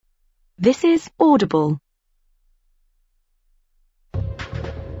This is Audible.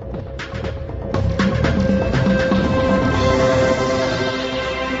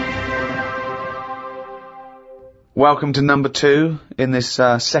 Welcome to number 2 in this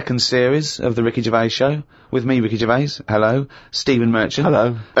second series of the Ricky Gervais Show. With me, Ricky Gervais. Hello. Stephen Merchant.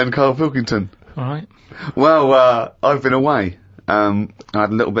 Hello. And Carl Pilkington. All right. Well, I've been away. I had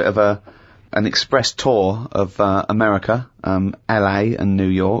a little bit of an express tour of America, LA and New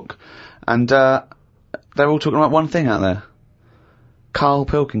York, and they're all talking about one thing out there. Carl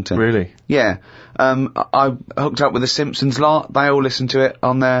Pilkington. Really? Yeah. I hooked up with the Simpsons lot. They all listen to it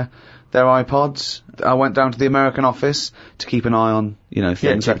on their iPods. I went down to the American office to keep an eye on, things.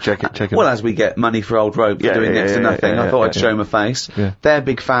 Yeah, check it. Well, as we get money for old rope for doing next to nothing, I thought I'd show my face. Yeah. They're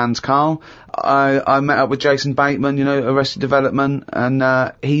big fans, Carl. I met up with Jason Bateman, Arrested Development,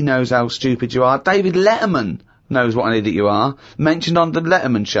 and he knows how stupid you are. David Letterman knows what an idiot you are. Mentioned on the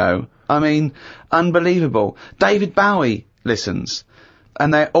Letterman show. I mean, unbelievable. David Bowie listens.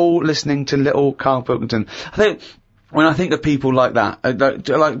 And they're all listening to little Carl Pilkington. When I think of people like that,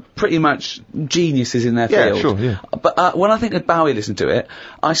 like pretty much geniuses in their field. Yeah, sure, yeah. But when I think of Bowie listening to it,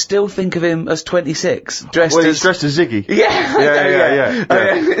 I still think of him as 26, dressed he's as Ziggy. Yeah.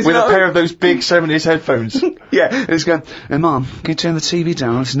 With a pair of those big 70s headphones. Yeah, and he's going, "Hey, Mum, can you turn the TV down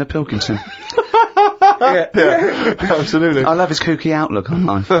and listen to Pilkington?" yeah, absolutely. I love his kooky outlook on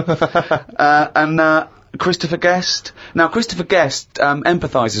life. And Christopher Guest. Now, Christopher Guest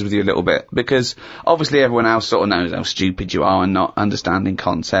empathises with you a little bit, because obviously everyone else sort of knows how stupid you are and not understanding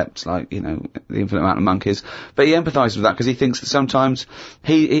concepts like, the infinite amount of monkeys. But he empathises with that because he thinks that sometimes,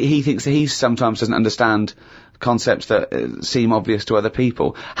 he thinks that he sometimes doesn't understand concepts that seem obvious to other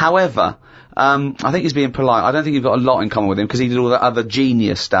people. However, I think he's being polite. I don't think you've got a lot in common with him, because he did all that other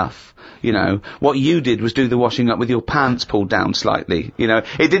genius stuff. What you did was do the washing up with your pants pulled down slightly. It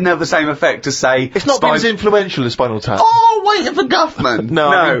didn't have the same effect to say... It's not been as influential as Spinal Tap. Oh, waiting for Guffman! No.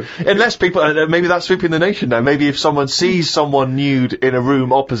 I mean, unless people... maybe that's sweeping the nation now. Maybe if someone sees someone nude in a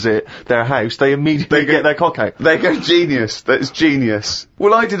room opposite their house, they immediately get their cock out. They go, genius. That's genius.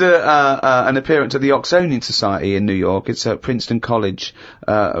 Well, I did an appearance at the Oxonian Society in New York. It's a Princeton College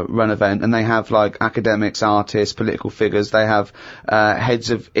run event, and they have, academics, artists, political figures. They have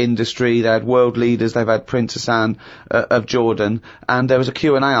heads of industry. They had world leaders. They've had Princess Anne of Jordan, and there was a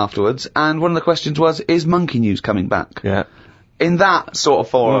Q&A afterwards. And one of the questions was, "Is Monkey News coming back?" Yeah. In that sort of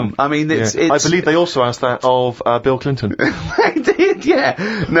forum. I mean, it's... I believe they also asked that of Bill Clinton. They did,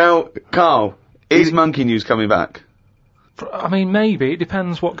 yeah. Now, Carl, is Monkey News coming back? I mean, maybe. It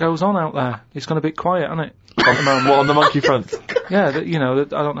depends what goes on out there. It's going to be quiet, isn't it? On the monkey front? Yeah, I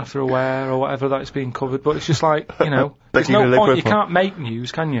don't know if they're aware or whatever that it's being covered, but it's just like, there's no point. You can't make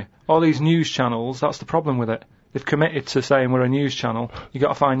news, can you? All these news channels, that's the problem with it. They've committed to saying we're a news channel. You got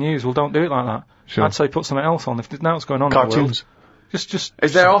to find news. Well, don't do it like that. Sure. I'd say put something else on. If now what's going on Cartoons. in the world. Just.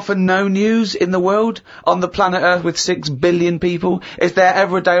 Is there often no news in the world? On the planet Earth with 6 billion people? Is there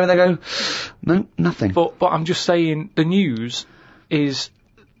ever a day when they go, no, nothing? But I'm just saying, the news is,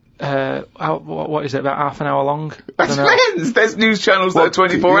 what is it, about half an hour long? It depends. There's news channels that are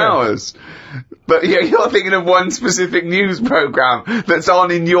 24 hours. But you're thinking of one specific news programme that's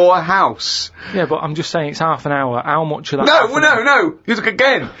on in your house. Yeah, but I'm just saying it's half an hour. How much of that? No.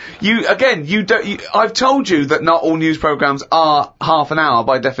 I've told you that not all news programmes are half an hour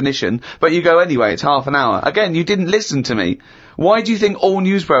by definition, but you go anyway, it's half an hour. Again, you didn't listen to me. Why do you think all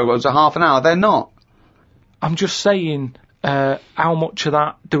news programmes are half an hour? They're not. I'm just saying, how much of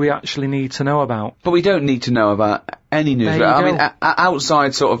that do we actually need to know about? But we don't need to know about any news. I mean,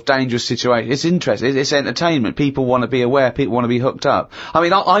 outside sort of dangerous situations, it's interesting, it's entertainment. People want to be aware, people want to be hooked up. I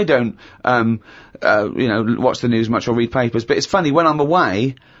mean, I don't, watch the news much or read papers, but it's funny, when I'm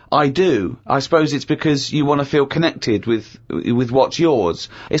away, I do. I suppose it's because you want to feel connected with what's yours.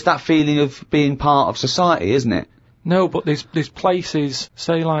 It's that feeling of being part of society, isn't it? No, but there's places,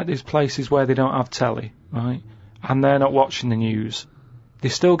 there's places where they don't have telly, right? And they're not watching the news.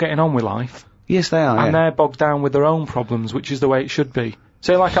 They're still getting on with life. Yes, they are, and they're bogged down with their own problems, which is the way it should be.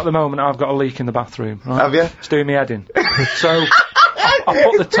 Say, like at the moment, I've got a leak in the bathroom, right? Have you? It's doing me head in. So, I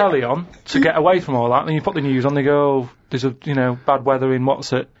put the telly on to get away from all that, and you put the news on, they go, there's bad weather in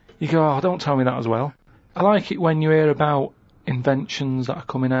what's it. You go, oh, don't tell me that as well. I like it when you hear about inventions that are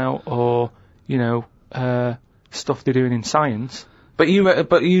coming out, or, stuff they're doing in science. But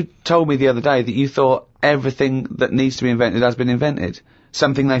you told me the other day that you thought everything that needs to be invented has been invented.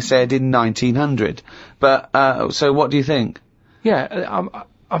 Something they said in 1900. But, so what do you think? Yeah,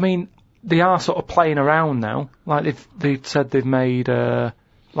 I mean, they are sort of playing around now. Like they've said they've made, a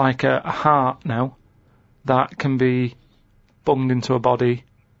heart now that can be bunged into a body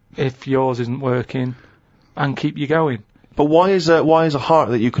if yours isn't working, and keep you going. But why is a heart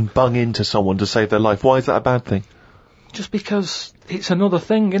that you can bung into someone to save their life? Why is that a bad thing? Just because it's another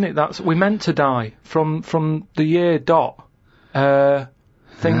thing, isn't it? We're meant to die from the year dot.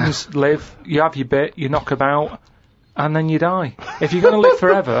 Things live, you have your bit, you knock about, and then you die. If you're going to live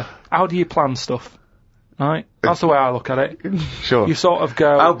forever, how do you plan stuff? Right? That's the way I look at it. Sure. You sort of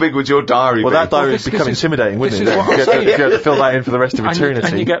go... How big would your diary be? Well, that diary would become intimidating, wouldn't it? This is what I'm saying. You have to fill that in for the rest of eternity.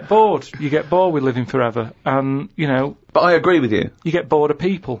 And you get bored. You get bored with living forever. And, you know... But I agree with you. You get bored of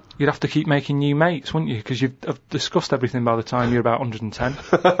people. You'd have to keep making new mates, wouldn't you? Because you've discussed everything by the time you're about 110.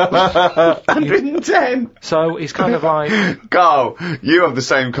 110? So it's kind of like... Carl, you have the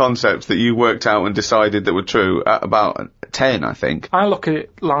same concepts that you worked out and decided that were true at about 10, I think. I look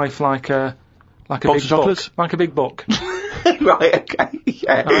at life like a Box big of chocolates? book. Like a big book. Right, okay,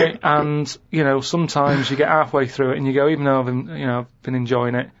 yeah. Right? And, you know, sometimes you get halfway through it and you go, even though I've been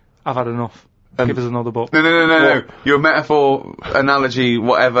enjoying it, I've had enough. Give us another book. No. Your metaphor, analogy,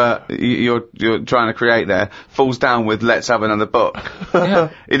 whatever you're trying to create there, falls down with let's have another book. Yeah.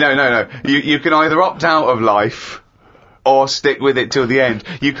 No. You can either opt out of life or stick with it till the end.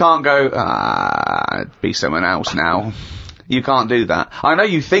 You can't go, be someone else now. You can't do that. I know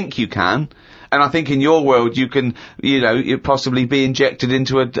you think you can. And I think in your world you can, you possibly be injected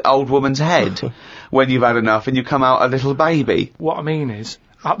into an old woman's head when you've had enough and you come out a little baby. What I mean is,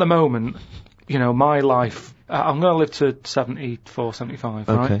 at the moment, my life, I'm going to live to 74, 75,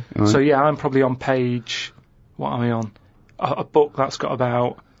 right? Okay. Right. So yeah, I'm probably on page, what am I on? A book that's got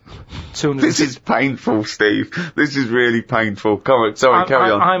about 200... This is painful, Steve. This is really painful. Carry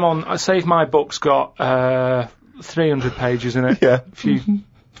on. I'm on, I say if my book's got 300 pages in it. Yeah.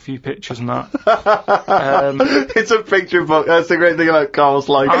 A few pictures and that. It's a picture book. That's the great thing about Carl's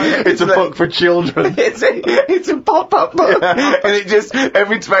life. It's a book for children. It's a pop-up book. And it just,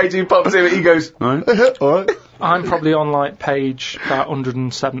 every page he pops in, he goes, all right. I'm probably on like page about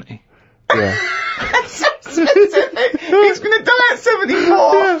 170. Yeah. He's going to die at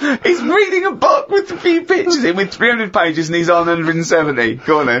 74. He's reading a book with a few pictures in with 300 pages and he's on 170.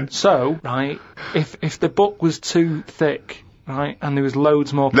 Go on then. So, right, if the book was too thick, right, and there was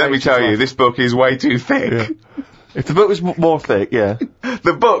loads more pages Let me tell you, left, this book is way too thick. Yeah. If the book was more thick, yeah.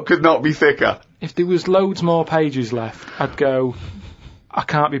 The book could not be thicker. if there was loads more pages left, I'd go, I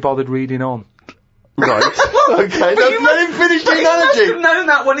can't be bothered reading on. Right. Okay, let him finish the He must analogy. have known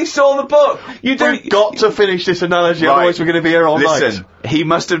that when he saw the book. We've got to finish this analogy, Right. otherwise we're going to be here all night. Listen, he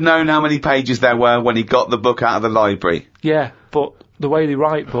must have known how many pages there were when he got the book out of the library. Yeah, but the way they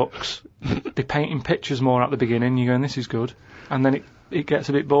write books, they're painting pictures more at the beginning, you're going, this is good. And then it gets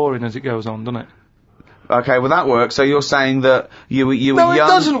a bit boring as it goes on, doesn't it? Okay, well that works. So you're saying that you were young. No, it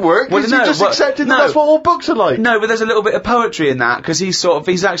doesn't work. Well, You just accepted that that's what all books are like. No, but there's a little bit of poetry in that, because he's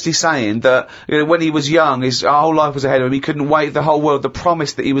actually saying that, when he was young, his whole life was ahead of him, he couldn't wait the whole world, the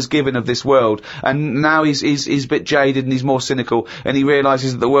promise that he was given of this world, and now he's a bit jaded and he's more cynical, and he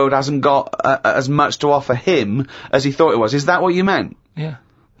realises that the world hasn't got as much to offer him as he thought it was. Is that what you meant? Yeah.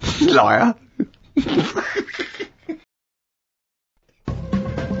 Liar.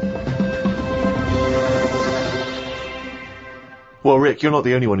 Well, Rick, you're not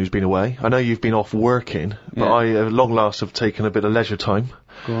the only one who's been away. I know you've been off working, but Yeah. I, at long last, have taken a bit of leisure time.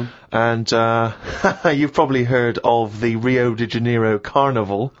 Go on. And, you've probably heard of the Rio de Janeiro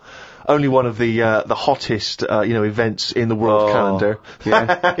Carnival. Only one of the hottest, events in the world calendar.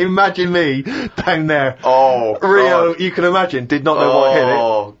 Yeah. Imagine me down there. Oh, Rio, God. you can imagine, did not know what hit it.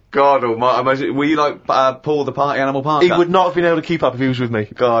 Oh, God almighty. Imagine, were you like Paul the Party Animal Parker? He would not have been able to keep up if he was with me.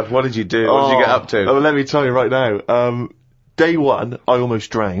 God, what did you do? What did you get up to? Oh, let me tell you right now. Day one, I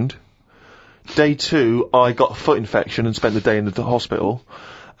almost drowned. Day two, I got a foot infection and spent the day in the hospital.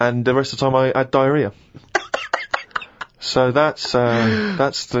 And the rest of the time, I had diarrhea. So that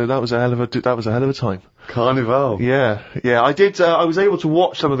was a hell of a time. Carnival. Yeah. I did. I was able to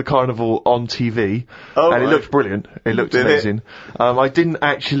watch some of the carnival on TV, Oh, and it right. looked brilliant. It looked Did it? amazing. I didn't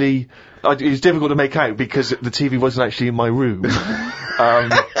actually. It was difficult to make out because the TV wasn't actually in my room.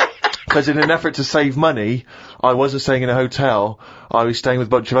 Because in an effort to save money, I wasn't staying in a hotel. I was staying with a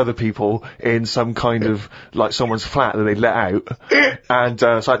bunch of other people in some kind of, like, someone's flat that they let out. And,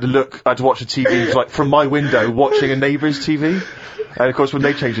 so I had to watch the TV, like, from my window, watching a neighbour's TV. And of course, when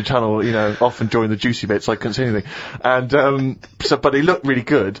they change the channel, often during the juicy bits, I couldn't see anything. And, but they look really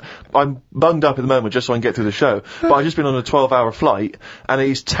good. I'm bunged up at the moment just so I can get through the show. But I've just been on a 12-hour flight, and it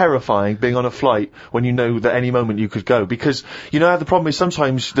is terrifying being on a flight when you know that any moment you could go. Because, the problem is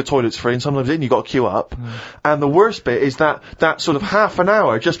sometimes the toilet's free and sometimes you've got to queue up. And the worst bit is that sort of half an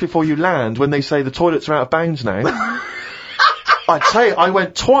hour just before you land when they say the toilets are out of bounds now. I'd say I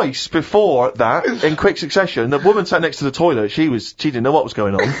went twice before that in quick succession. The woman sat next to the toilet. She didn't know what was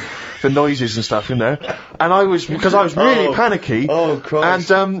going on, the noises and stuff in there. And because I was really panicky. Oh,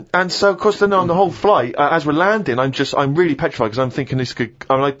 Christ. And so, of course, then on the whole flight, as we're landing, I'm really petrified because I'm thinking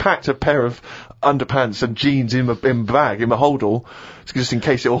I packed a pair of underpants and jeans in my bag, in my holdall, just in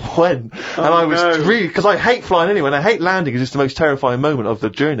case it all went. And I was really, because I hate flying anyway, and I hate landing because it's the most terrifying moment of the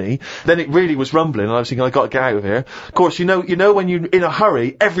journey. Then it really was rumbling, and I was thinking, I got to get out of here. Of course, you know when you're in a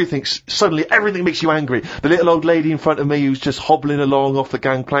hurry, suddenly everything makes you angry. The little old lady in front of me who's just hobbling along off the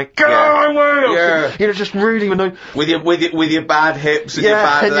gangplank, go away! Yeah. You know, just really annoyed. With your bad hips and your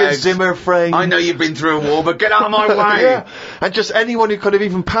bad and legs. your Zimmer frame. I know you've been through a war, but get out of my way! Yeah. And just anyone who kind of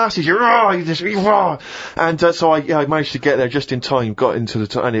even passes you, and so I managed to get there just in time, got into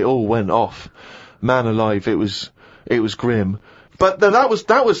the and it all went off. Man alive, it was grim. But that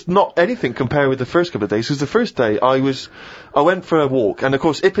was not anything compared with the first couple of days, because the first day I went for a walk, and of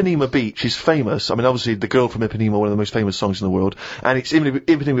course Ipanema Beach is famous. I mean, obviously The Girl from Ipanema, one of the most famous songs in the world, and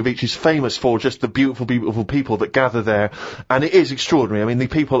Ipanema Beach is famous for just the beautiful, beautiful people that gather there, and it is extraordinary. I mean, the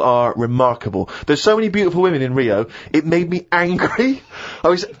people are remarkable. There's so many beautiful women in Rio, it made me angry. I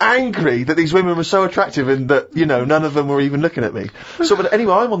was angry that these women were so attractive and that, you know, none of them were even looking at me. So, but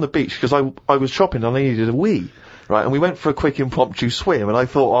anyway, I'm on the beach because I was shopping and I needed a wee. Right, and we went for a quick impromptu swim, and I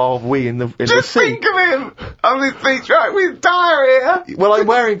thought, we in the sea. Just think of him on this beach, right, with diarrhea. Well, I'm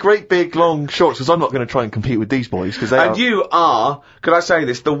wearing great big long shorts, because I'm not going to try and compete with these boys, because And you are, could I say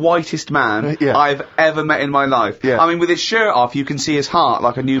this, the whitest man I've ever met in my life. Yeah. I mean, with his shirt off, you can see his heart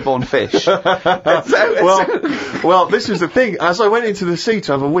like a newborn fish. Well, this was the thing. As I went into the sea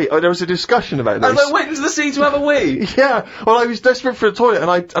to have a wee, there was a discussion about this. As I went into the sea to have a wee? Yeah. Well, I was desperate for a toilet,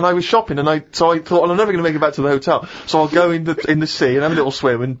 and I was shopping, so I thought, well, I'm never going to make it back to the hotel. So I'll go in the sea and have a little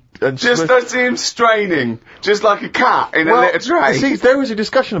swim and just swim. I see him straining, just like a cat in a litter tray. See, there was a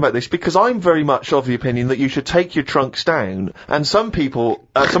discussion about this, because I'm very much of the opinion that you should take your trunks down, and some people,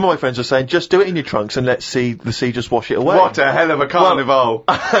 some of my friends are saying, just do it in your trunks and let the sea just wash it away. What a hell of a carnival.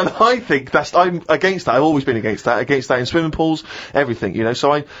 And I think I'm against that. I've always been against that in swimming pools, everything, you know,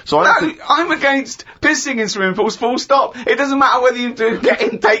 I'm against pissing in swimming pools, full stop. It doesn't matter whether you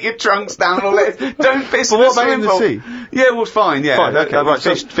take your trunks down or don't piss in the swimming pool. Sea? Yeah, well, fine, yeah. Fine, okay, right.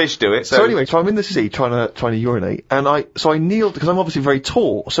 Fish do it. So anyway, I'm in the sea trying to urinate, and I kneeled, because I'm obviously very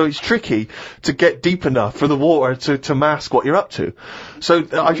tall, so it's tricky to get deep enough for the water to mask what you're up to. So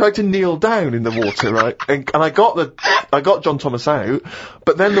I tried to kneel down in the water, right, and I got John Thomas out,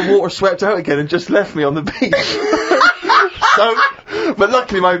 but then the water swept out again and just left me on the beach. But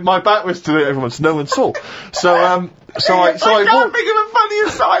luckily my back was to everyone, so no one saw. I can't think of a funnier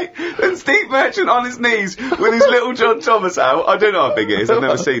sight than Steve Merchant on his knees with his little John Thomas out. I don't know how big it is, I've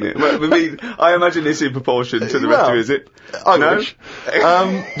never seen it. But, I mean, I imagine it's in proportion to the rest of it, is it? I wish.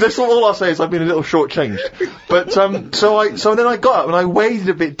 That's all I'll say is I've been a little shortchanged. But, so then I got up and I waded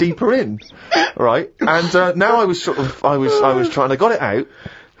a bit deeper in, right? And, now I was trying, I got it out.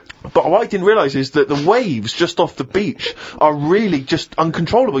 But what I didn't realise is that the waves just off the beach are really just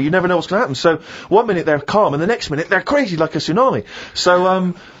uncontrollable. You never know what's going to happen. So one minute they're calm, and the next minute they're crazy like a tsunami.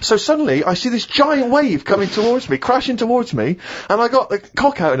 So suddenly I see this giant wave coming towards me, crashing towards me, and I got the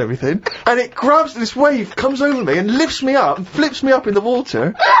cock out and everything, and it grabs this wave, comes over me, and lifts me up, and flips me up in the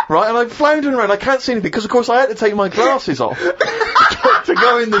water, right? And I'm floundering around. I can't see anything because, of course, I had to take my glasses off to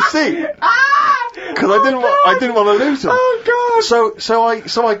go in the sea. Because I didn't want to lose them. Oh God! So I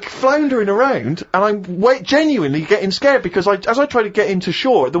floundering around, and I'm genuinely getting scared, because as I try to get into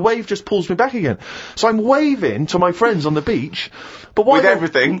shore, the wave just pulls me back again. So I'm waving to my friends on the beach, but what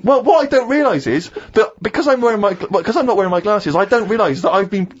I don't realise is that because I'm not wearing my glasses, I don't realise that I've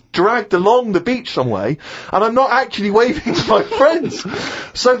been dragged along the beach some way, and I'm not actually waving to my friends.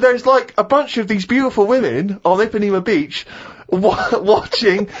 So there's like a bunch of these beautiful women on Ipanema Beach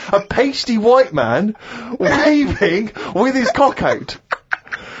watching a pasty white man waving with his cock out.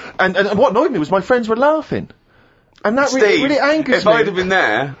 And what annoyed me was my friends were laughing. And that Steve, really angers me. If I'd have been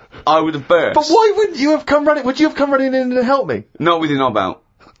there, I would have burst. But why wouldn't you have come running? Would you have come running in and helped me? Not with your knob out.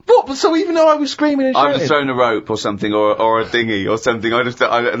 What? So even though I was screaming and shouting? I'd have thrown a rope or something, or a dinghy or something.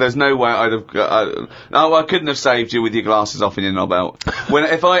 There's no way I couldn't have saved you with your glasses off and your knob out.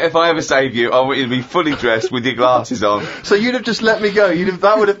 If I ever save you, I want you to be fully dressed with your glasses on. So you'd have just let me go.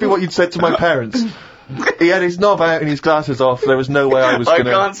 That would have been what you'd said to my parents. He had his knob out and his glasses off. There was no way I was gonna...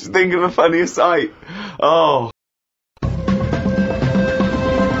 I can't think of a funnier sight. Oh.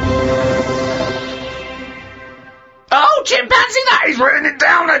 Oh, chimpanzee, that is raining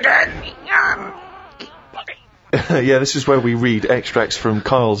down again. Yeah, this is where we read extracts from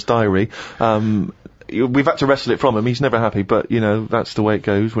Kyle's diary. we've had to wrestle it from him. He's never happy, but, that's the way it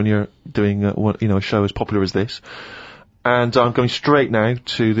goes when you're doing, a show as popular as this. And I'm going straight now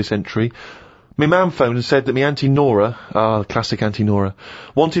to this entry. My mum phoned and said that my Auntie Nora, classic Auntie Nora,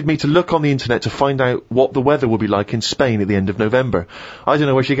 wanted me to look on the internet to find out what the weather will be like in Spain at the end of November. I don't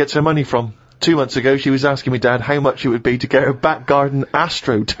know where she gets her money from. 2 months ago, she was asking me dad how much it would be to get her back garden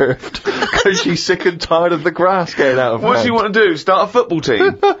astroturfed because she's sick and tired of the grass getting out of What hand. does she want to do? Start a football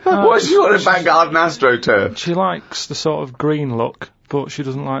team? What does she want a back garden astroturf? She likes the sort of green look, but she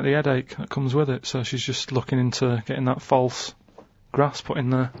doesn't like the headache that comes with it, so she's just looking into getting that false grass put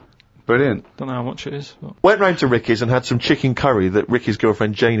in there. Brilliant. Don't know how much it is. But. Went round to Ricky's and had some chicken curry that Ricky's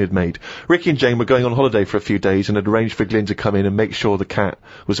girlfriend Jane had made. Ricky and Jane were going on holiday for a few days and had arranged for Glyn to come in and make sure the cat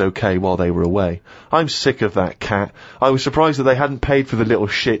was okay while they were away. I'm sick of that cat. I was surprised that they hadn't paid for the little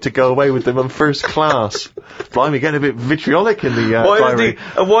shit to go away with them on first class. Blimey, getting a bit vitriolic in the diary.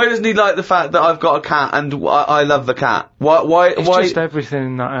 Why doesn't he like the fact that I've got a cat and I love the cat? Why? It's just everything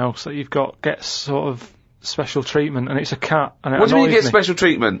in that house that you've got gets sort of special treatment, and it's a cat, and it What do you mean you annoys get me. special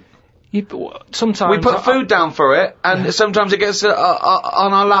treatment? Sometimes We put food down for it, and sometimes it gets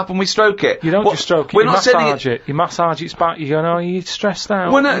on our lap and we stroke it. You don't just stroke it, We're you not sending massage it. You massage its back, you go, no, you're stressed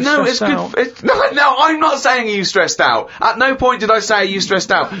out. Well, You're no, it's stressed good. out. No, I'm not saying are you stressed out. At no point did I say are you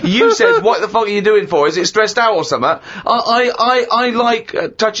stressed out. You said, what the fuck are you doing for? Is it stressed out or something? I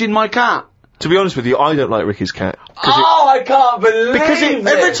like touching my cat. To be honest with you, I don't like Ricky's cat. I can't believe Because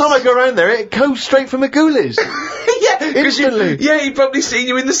every time I go around there, it goes straight for Magoolis. Yeah, Instantly. he'd probably seen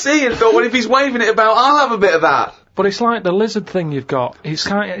you in the sea and thought, well, if he's waving it about, I'll have a bit of that. But it's like the lizard thing you've got. It's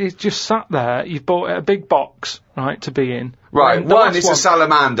just sat there. You've bought a big box, right, to be in. Right, And the one, last it's a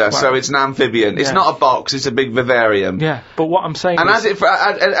salamander, so Right. it's an amphibian. It's Yeah. not a box, it's a big vivarium. Yeah, but what I'm saying And is... as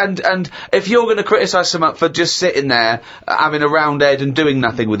it, and if you're going to criticise someone for just sitting there, having a round head and doing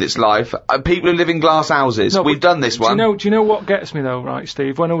nothing with its life, people who live in glass houses, No, we've but done this one. Do you know what gets me though, right,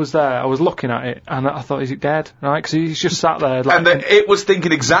 Steve? When I was there, I was looking at it, and I thought, is it dead? Right, because he's just sat there like... And it was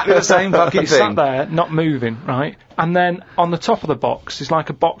thinking exactly the same fucking He sat thing. there, not moving, right? And then on the top of the box is like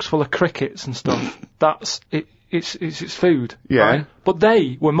a box full of crickets and stuff. That's it. It's its food. Yeah. Right? But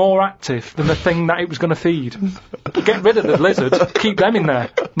they were more active than the thing that it was going to feed. Get rid of the lizards. Keep them in there.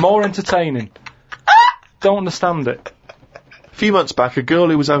 More entertaining. Don't understand it. A few months back, a girl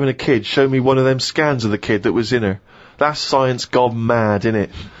who was having a kid showed me one of them scans of the kid that was in her. That's science gone mad, innit?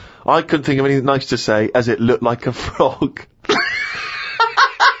 I couldn't think of anything nice to say, as it looked like a frog.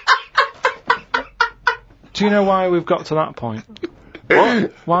 Do you know why we've got to that point?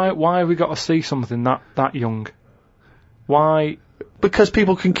 What? Why have we got to see something that young? Why? Because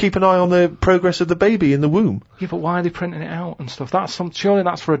people can keep an eye on the progress of the baby in the womb. Yeah, but why are they printing it out and stuff? Surely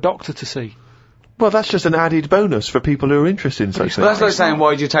that's for a doctor to see. Well, that's just an added bonus for people who are interested in such Well, things. that's like saying,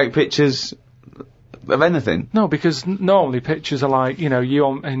 why do you take pictures of anything? No, because normally pictures are like,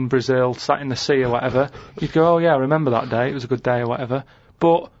 you in Brazil, sat in the sea or whatever. You'd go, oh yeah, I remember that day, it was a good day or whatever.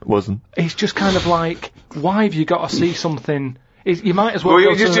 But Wasn't. it's just kind of like, why have you got to see something? You might as well. Well,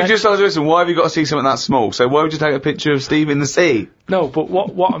 go you to the next- just listen, why have you got to see something that small? So why would you take a picture of Steve in the sea? No, but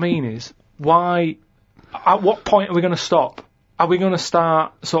what I mean is, why? At what point are we going to stop? Are we going to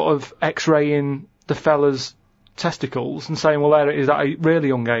start sort of X-raying the fella's testicles and saying, well, there it is at a really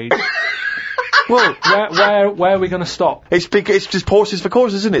young age? Well, where are we going to stop? It's just horses for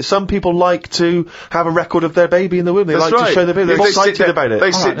courses, isn't it? Some people like to have a record of their baby in the womb. They That's like right. to show their baby. They're They excited sit about it.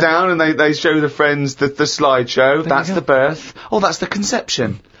 They sit down and they show the friends the slideshow. That's you the go. birth. Oh, that's the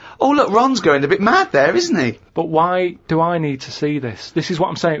conception. Oh, look, Ron's going a bit mad there, isn't he? But why do I need to see this? This is what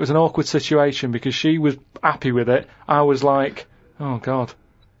I'm saying. It was an awkward situation because she was happy with it. I was like, oh, God.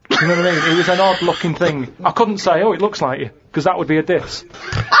 You know what I mean? It was an odd-looking thing. I couldn't say, oh, it looks like you, because that would be a diss.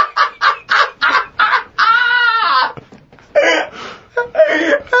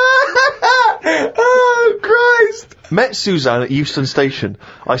 Oh, Christ. Met Suzanne at Euston Station.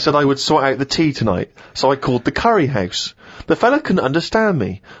 I said I would sort out the tea tonight, so I called the curry house. The fella couldn't understand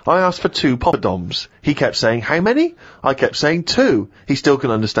me. I asked for 2 poppadoms. He kept saying, how many? I kept saying 2. He still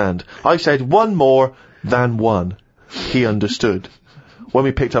couldn't understand. I said 1 more than 1. He understood. When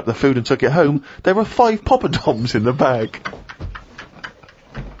we picked up the food and took it home, there were 5 poppadoms in the bag.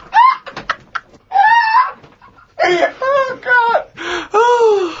 Oh, God.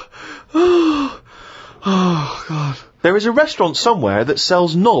 Oh, God. There is a restaurant somewhere that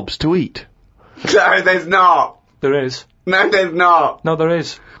sells knobs to eat. No, there's not. There is. No, there's not. No, there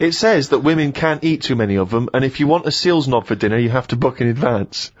is. It says that women can't eat too many of them, and if you want a seal's knob for dinner, you have to book in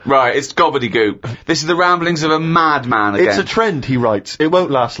advance. Right, it's gobbledygook. This is the ramblings of a madman again. It's a trend, he writes. It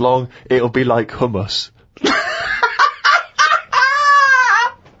won't last long. It'll be like hummus.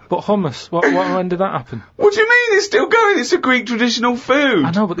 But hummus, when did that happen? What do you mean it's still going? It's a Greek traditional food.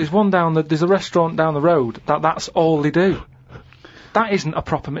 I know, but there's a restaurant down the road that's all they do. That isn't a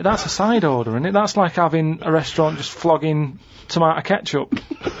proper meal. That's a side order, isn't it? That's like having a restaurant just flogging tomato ketchup.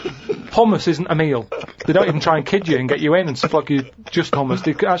 Hummus isn't a meal. They don't even try and kid you and get you in and flog you just hummus.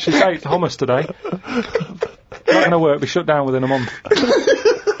 They actually say it's hummus today. Not going to work. Be shut down within a month.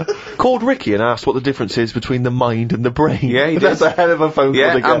 Called Ricky and asked what the difference is between the mind and the brain. Yeah, he did. That's a hell of a phone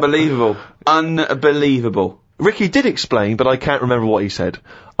call to get. Unbelievable. Unbelievable. Ricky did explain, but I can't remember what he said.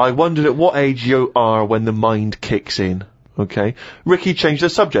 I wondered at what age you are when the mind kicks in. Okay. Ricky changed the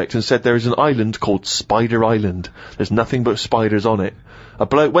subject and said there is an island called Spider Island. There's nothing but spiders on it. A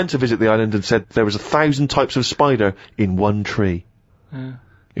bloke went to visit the island and said there was 1,000 types of spider in one tree. Yeah.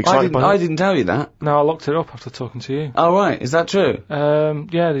 Excited by that? I didn't tell you that. No, I looked it up after talking to you. Oh, right. Is that true?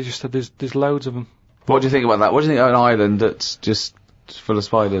 Yeah, they just said there's loads of them. What do you think about that? What do you think of an island that's just full of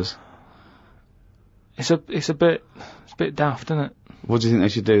spiders? It's a bit daft, isn't it? What do you think they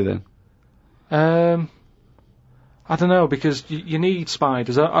should do then? I don't know, because you need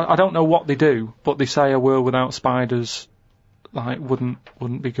spiders. I don't know what they do, but they say a world without spiders, like,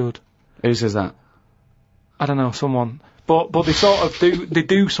 wouldn't be good. Who says that? I don't know, someone. But they sort of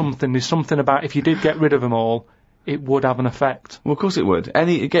do something. There's something about if you did get rid of them all, it would have an effect. Well, of course it would.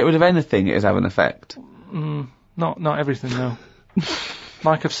 Get rid of anything, it'd have an effect. Not everything, though.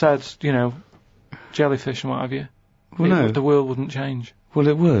 Like I've said, jellyfish and what have you. Well, no. The world wouldn't change. Well,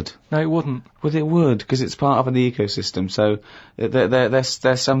 it would. No, it wouldn't. Well, it would, because it's part of an ecosystem, so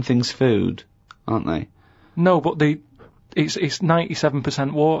they're some things food, aren't they? No, but it's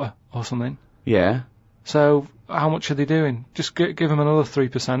 97% water or something. Yeah. So, how much are they doing? Just give them another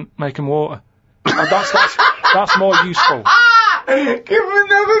 3%, make them water. That's more useful. Give them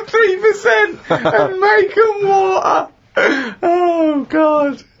another 3% and make them water. Oh,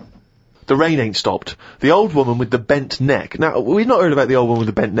 God. The rain ain't stopped. The old woman with the bent neck. Now, we've not heard about the old woman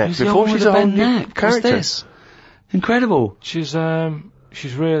with the bent neck Who's before. She's a whole bent new neck? character. What's this? Incredible. She's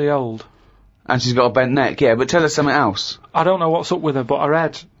really old. And she's got a bent neck, yeah, but tell us something else. I don't know what's up with her, but her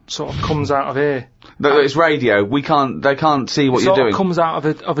head sort of comes out of here. It's radio. They can't see what you're doing. It comes out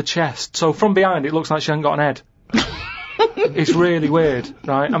of her chest. So from behind it looks like she hasn't got an head. It's really weird,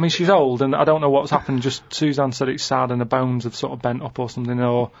 right? I mean, she's old and I don't know what's happened. Just Suzanne said it's sad and her bones have sort of bent up or something,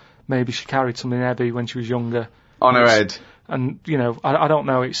 or maybe she carried something heavy when she was younger. On her head. And, I don't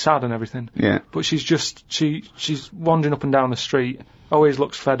know, it's sad and everything. Yeah. But she's wandering up and down the street, always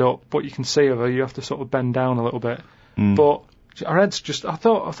looks fed up, but you can see her, you have to sort of bend down a little bit. But her head's just, I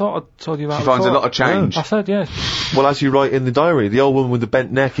thought I'd told you about it. She finds a lot of change. I said, yeah. Well, as you write in the diary, the old woman with the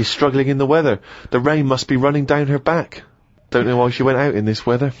bent neck is struggling in the weather. The rain must be running down her back. Don't know why she went out in this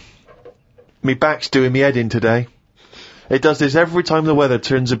weather. Me back's doing me head in today. It does this every time the weather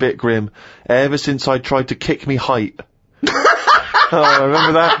turns a bit grim, ever since I tried to kick me height. Oh,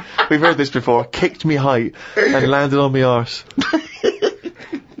 remember that? We've heard this before. Kicked me height and landed on me arse.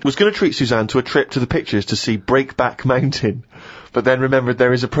 Was going to treat Suzanne to a trip to the pictures to see Breakback Mountain, but then remembered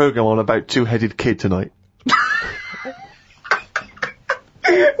there is a programme on about Two-Headed Kid tonight.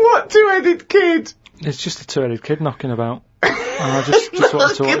 What two-headed kid? It's just a two-headed kid knocking about. And I just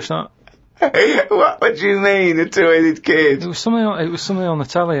wanted to watch that. What do you mean, a two-headed kid? It was something on the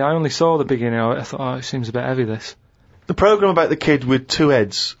telly. I only saw the beginning of it. I thought, it seems a bit heavy, this. The programme about the kid with two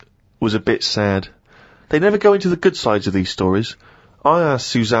heads was a bit sad. They never go into the good sides of these stories. I asked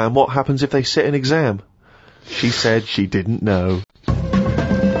Suzanne what happens if they sit an exam. She said she didn't know.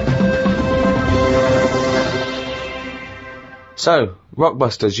 So,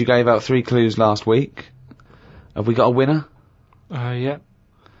 Rockbusters, you gave out 3 clues last week. Have we got a winner? Yeah.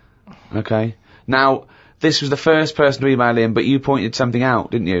 Okay. Now, this was the first person to email in, but you pointed something out,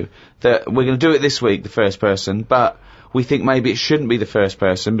 didn't you? That we're going to do it this week, the first person, but we think maybe it shouldn't be the first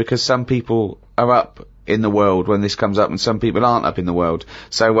person because some people are up in the world when this comes up and some people aren't up in the world.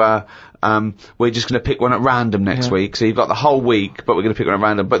 So, we're just going to pick one at random next week. So you've got the whole week, but we're going to pick one at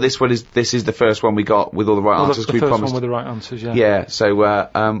random. But this is the first one we got with all the right answers. The first one with the right answers, yeah. Yeah, so,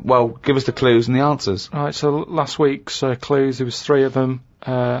 well, give us the clues and the answers. Right, so last week's clues, there was 3 of them.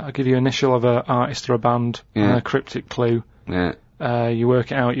 I'll give you an initial of an artist or a band and a cryptic clue. Yeah. You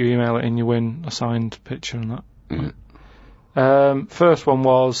work it out, you email it in, you win a signed picture and that. Yeah. First one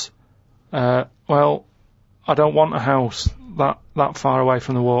was, well, I don't want a house that far away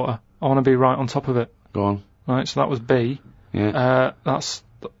from the water. I want to be right on top of it. Go on. Right, so that was B. Yeah. That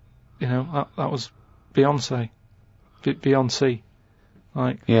was Beyonce. Beyonce.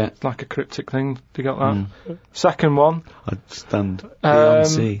 Like a cryptic thing. You got that? Second one. I stand.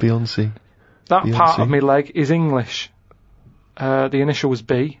 Beyonce. Beyonce. That part of my leg is English. The initial was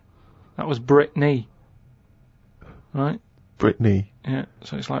B. That was Brittany. Right? Brittany. Yeah,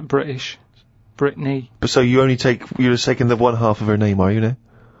 so it's like British. Brittany. But so you're just taking the one half of her name, are you now?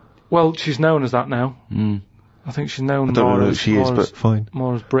 Well, she's known as that now. I think she's known I don't more know as what she is, but fine.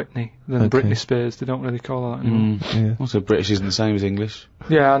 more as Britney than Okay. Britney Spears. They don't really call her that anymore. Yeah. Also, British isn't the same as English.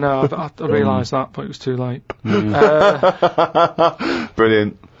 Yeah, I know. I realised that, but it was too late. Brilliant.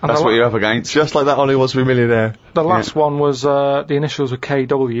 That's the what you're up against. Just like that on Who Wants to Be a Millionaire. The last one was the initials were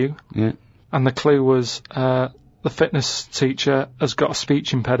KW, Yeah. and the clue was the fitness teacher has got a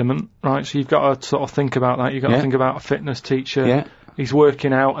speech impediment, right? So you've got to sort of think about that. You've got to think about a fitness teacher. Yeah. He's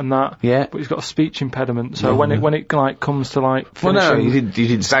working out and that. Yeah. But he's got a speech impediment. So when it like comes to like Well, finishing, no, you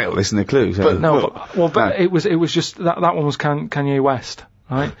didn't say all this in the clue. So. But it was just that one was Kanye West,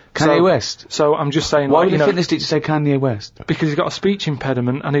 right? Kanye West. So I'm just saying, Why like, would the fitness teacher say Kanye West? because he's got a speech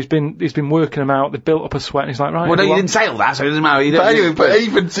impediment and he's been working him out. They've built up a sweat. And he's like, right. Well, no, you everyone- didn't say all that, so it doesn't matter. You But don't-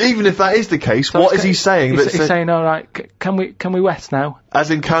 anyway, even if that is the case, So what it's is he saying? He's saying, all right, can we rest now? As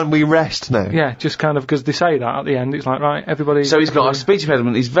in, can we rest now? Yeah, just kind of because they say that at the end. It's like, right, everybody. So he's got a speech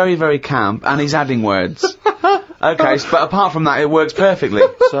impediment, he's very, very camp, and he's adding words. Okay, but apart from that, it works perfectly.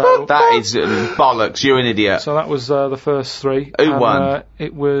 So That is bollocks, you're an idiot. So that was the first three. Who And, won?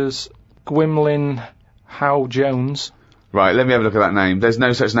 It was Gwymlyn Howe Jones. Right, let me have a look at that name. There's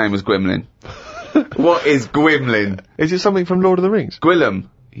no such name as Gwymlyn. What is Gwymlyn? Is it something from Lord of the Rings? Gwillem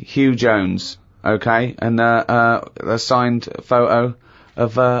Hugh Jones. Okay, and a signed photo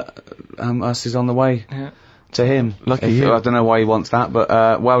of us is on the way to him. Lucky him. I don't know why he wants that,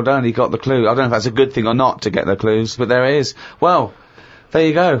 but well done, he got the clue. I don't know if that's a good thing or not to get the clues, but there it is. Well, there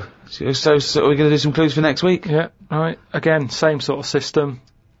you go. So we're going to do some clues for next week? Yeah, right. Again, same sort of system.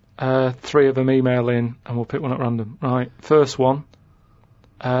 3 of them email in, and we'll pick one at random. Right, first one.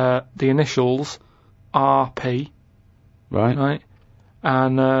 The initials RP. Right. Right,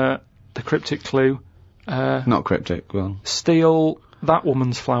 and the cryptic clue. Not cryptic, well. Steal that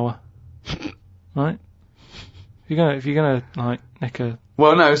woman's flower. Right. If you're gonna like nick a.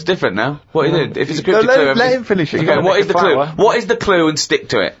 Well, no, it's different now. What is it? If it's a No, cryptic clue... let him finish it. Okay, what is the clue? flower. What is the clue and stick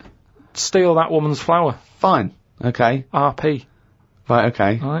to it? Steal that woman's flower. Fine. Okay. RP. Right,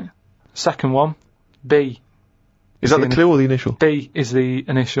 okay. Right. Second one. B. Is that the clue or the initial? B is the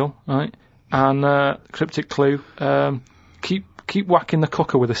initial, right? And cryptic clue. Keep whacking the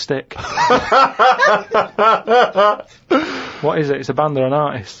cooker with a stick. What is it? It's a band or an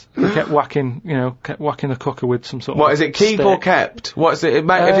artist. They kept whacking the cooker with some sort of. What is it? Keep stick. or kept? What's it? If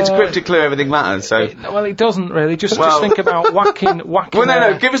it's cryptic clue, everything matters. So. Well, it doesn't really. Just Well- think about whacking. Well,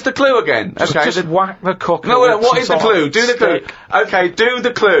 no. Give us the clue again. Okay. Just whack the cooker. No, with what some is the sort clue? of Do the clue. stick. Okay, do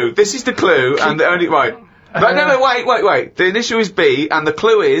the clue. This is the clue, and the only right. But no, wait. The initial is B, and the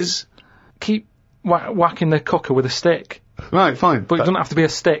clue is. Keep whacking the cooker with a stick. Right, fine. But it doesn't have to be a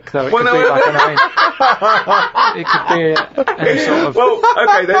stick, though. It Well, could no, be like an iron. It could be any sort of. Well,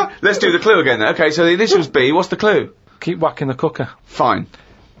 okay then. Let's do the clue again. Then. Okay, so the initial's B. What's the clue? Keep whacking the cooker. Fine.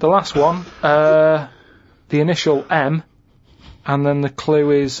 The last one, the initial M, and then the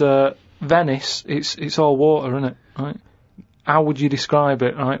clue is Venice. It's all water, isn't it? Right? How would you describe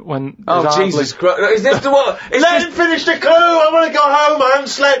it? Right? When Oh, there's Jesus Christ. Is this the what? Let him finish the clue! I want to go home, I haven't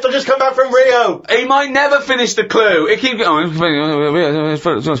slept, I've just come back from Rio! He might never finish the clue. It keeps going. It's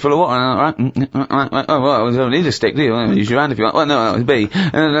full of water. Right? Oh, well, you don't need a stick, do you? Use your hand if you want. Well, no, it's B.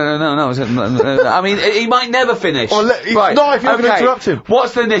 No. I mean, he might never finish. Well, not if you're going to interrupt him.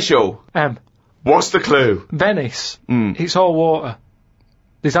 What's the initial? M. What's the clue? Venice. It's all water.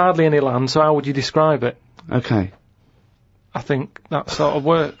 There's hardly any land, so how would you describe it? Okay. I think that sort of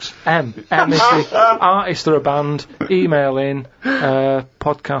works. M is the artist or a band. Email in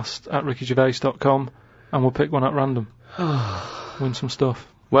podcast@rickygervais.com and we'll pick one at random. Win some stuff.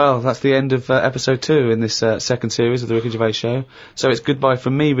 Well, that's the end of episode 2 in this second series of the Ricky Gervais Show. So it's goodbye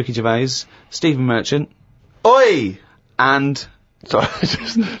from me, Ricky Gervais, Stephen Merchant, Oi! and... Sorry,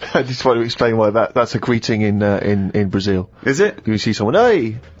 I just want to explain why that's a greeting in Brazil. Is it? You see someone,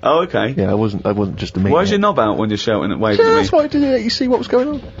 hey! Oh, okay. Yeah, I wasn't just a mate. Why's your knob out when you're shouting and waving Yeah, at that's me? why I did it, you see what was going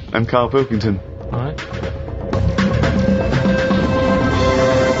on. And Carl Pilkington. Right.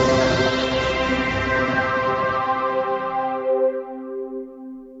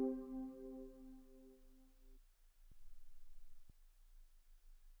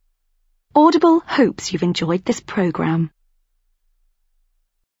 Audible hopes you've enjoyed this programme.